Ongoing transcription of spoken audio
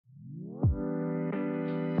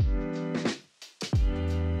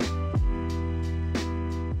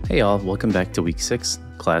Hey all, welcome back to week 6,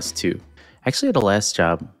 class 2. Actually, at a last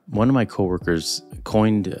job, one of my coworkers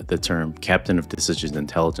coined the term captain of decision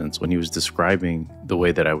intelligence when he was describing the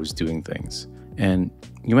way that I was doing things. And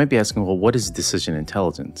you might be asking, well, what is decision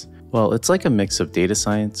intelligence? Well, it's like a mix of data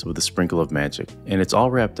science with a sprinkle of magic, and it's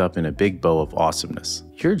all wrapped up in a big bow of awesomeness.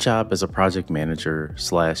 Your job as a project manager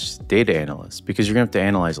 / data analyst, because you're going to have to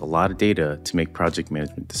analyze a lot of data to make project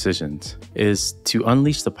management decisions, is to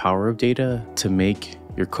unleash the power of data to make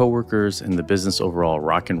your coworkers and the business overall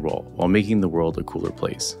rock and roll while making the world a cooler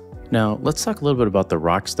place. Now, let's talk a little bit about the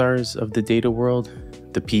rock stars of the data world,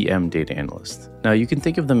 the PM data analyst. Now, you can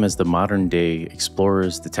think of them as the modern day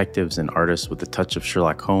explorers, detectives, and artists with a touch of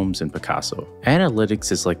Sherlock Holmes and Picasso.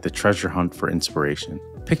 Analytics is like the treasure hunt for inspiration.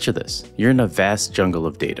 Picture this, you're in a vast jungle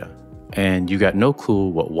of data, and you got no clue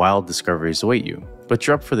what wild discoveries await you. But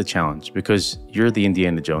you're up for the challenge because you're the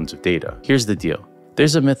Indiana Jones of data. Here's the deal.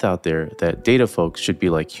 There's a myth out there that data folks should be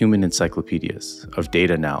like human encyclopedias of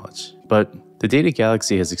data knowledge, but the data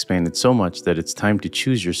galaxy has expanded so much that it's time to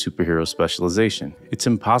choose your superhero specialization. It's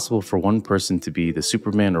impossible for one person to be the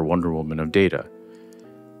Superman or Wonder Woman of data.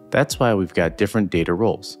 That's why we've got different data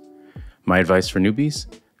roles. My advice for newbies?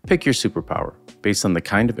 Pick your superpower based on the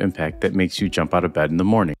kind of impact that makes you jump out of bed in the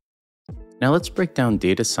morning. Now let's break down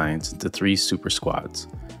data science into 3 super squads: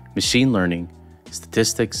 machine learning,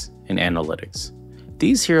 statistics, and analytics.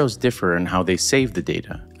 These heroes differ in how they save the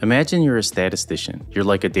data. Imagine you're a statistician. You're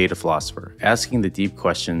like a data philosopher, asking the deep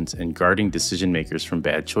questions and guarding decision makers from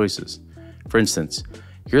bad choices. For instance,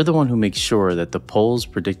 you're the one who makes sure that the polls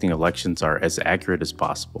predicting elections are as accurate as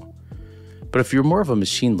possible. But if you're more of a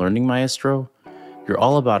machine learning maestro, you're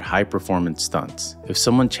all about high-performance stunts. If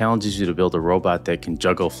someone challenges you to build a robot that can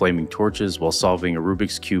juggle flaming torches while solving a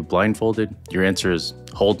Rubik's Cube blindfolded, your answer is,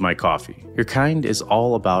 hold my coffee. Your kind is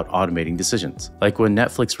all about automating decisions, like when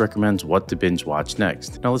Netflix recommends what to binge watch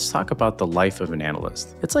next. Now let's talk about the life of an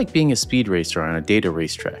analyst. It's like being a speed racer on a data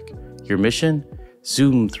racetrack. Your mission?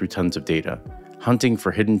 Zoom through tons of data, hunting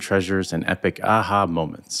for hidden treasures and epic aha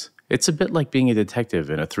moments. It's a bit like being a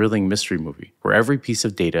detective in a thrilling mystery movie, where every piece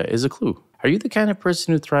of data is a clue. Are you the kind of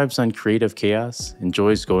person who thrives on creative chaos,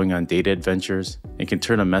 enjoys going on data adventures, and can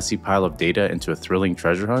turn a messy pile of data into a thrilling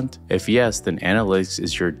treasure hunt? If yes, then analytics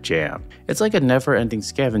is your jam. It's like a never-ending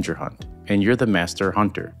scavenger hunt, and you're the master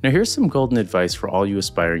hunter. Now here's some golden advice for all you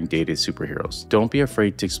aspiring data superheroes. Don't be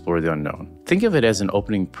afraid to explore the unknown. Think of it as an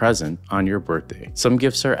opening present on your birthday. Some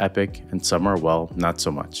gifts are epic, and some are, well, not so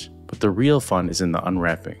much. But the real fun is in the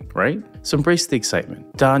unwrapping, right? So embrace the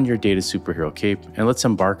excitement, don your data superhero cape, and let's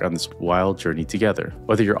embark on this wild journey together.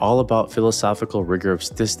 Whether you're all about philosophical rigor of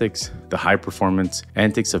statistics, the high performance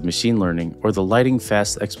antics of machine learning, or the lightning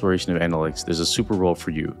fast exploration of analytics, there's a super role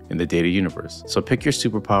for you in the data universe. So pick your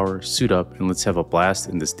superpower, suit up, and let's have a blast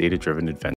in this data-driven adventure.